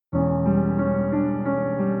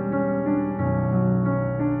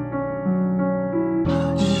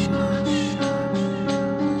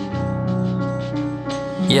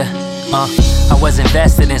Yeah, I was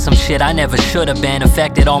invested in some shit I never should've been.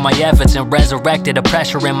 Affected all my efforts and resurrected the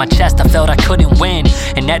pressure in my chest. I felt I couldn't win,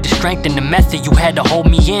 and that to strengthen the method you had to hold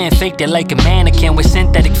me in. Faked it like a mannequin with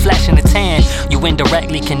synthetic flesh and a tan. You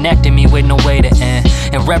indirectly connected me with no way to end,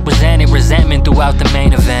 and represented resentment throughout the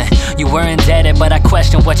main event. You were indebted, but I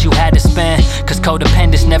questioned what you had to spend, cause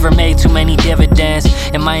codependence never made too many dividends,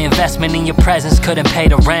 and my investment in your presence couldn't pay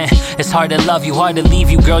the rent. It's hard to love you, hard to leave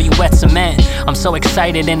you, girl, you wet cement. I'm so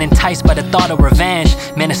excited and enticed by the thought of revenge.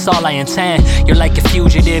 Man, it's all I intend. You're like a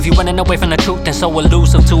fugitive, you running away from the truth and so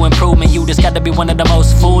elusive to improvement. You just gotta be one of the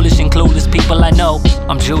most foolish and clueless people I know.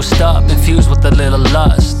 I'm juiced up, infused with a little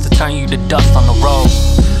lust, to turn you to dust on the road.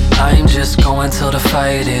 I'm just going till the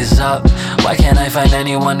fight is up. Why can't I find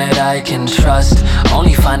anyone that I can trust?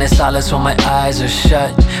 Only find solace when my eyes are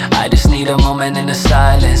shut. I just need a moment in the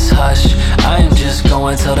silence, hush. I'm just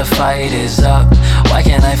going till the fight is up. Why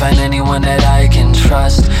can't I find anyone that I can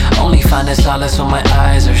trust? Only find solace when my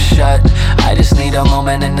eyes are shut. I just need a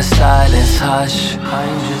moment in the silence, hush.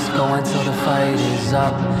 I'm just going till the fight is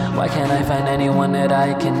up. Why can't I find anyone that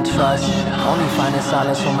I can trust? Only find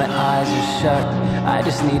solace when my eyes are shut. I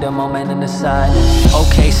just need a moment in the silence.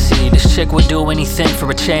 OKC, this chick would do anything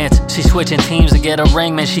for a chance. She switching teams to get a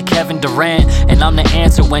ring, man, she Kevin Durant. And I'm the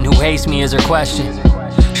answer when who hates me is her question.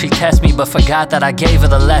 She tests me but forgot that I gave her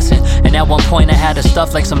the lesson, and at one point I had her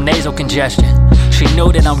stuffed like some nasal congestion. She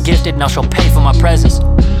knew that I'm gifted, now she'll pay for my presence.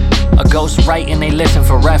 A ghost write and they listen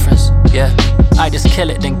for reference. Yeah, I just kill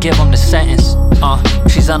it, then give them the sentence.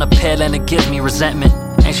 She's on a pill and it gives me resentment,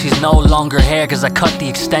 and she's no longer here cause I cut the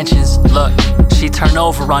extensions. Look, she turn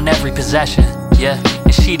over on every possession. Yeah,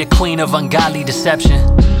 and she the queen of ungodly deception.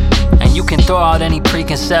 And you can throw out any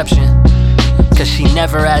preconception, cause she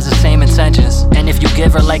never has the same intentions. And if you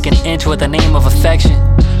give her like an inch with a name of affection,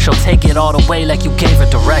 she'll take it all the way like you gave her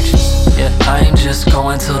directions. Yeah, I'm just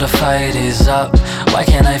going till the fight is up. Why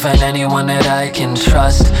can't I find anyone that I can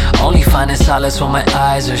trust? Only finding solace when my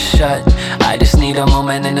eyes are shut. I just need a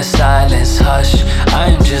moment in the silence, hush.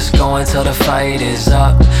 I'm just going till the fight is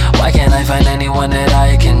up. Why can't I find anyone that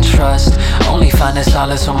I can trust? Only finding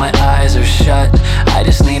solace when my eyes are shut. I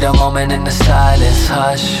just need a moment in the silence,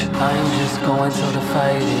 hush. I'm just going till the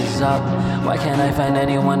fight is up. Why can't I find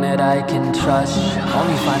anyone that I can trust?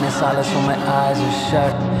 Only finding solace when my eyes are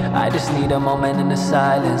shut. I just need a moment in the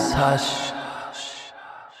silence, hush.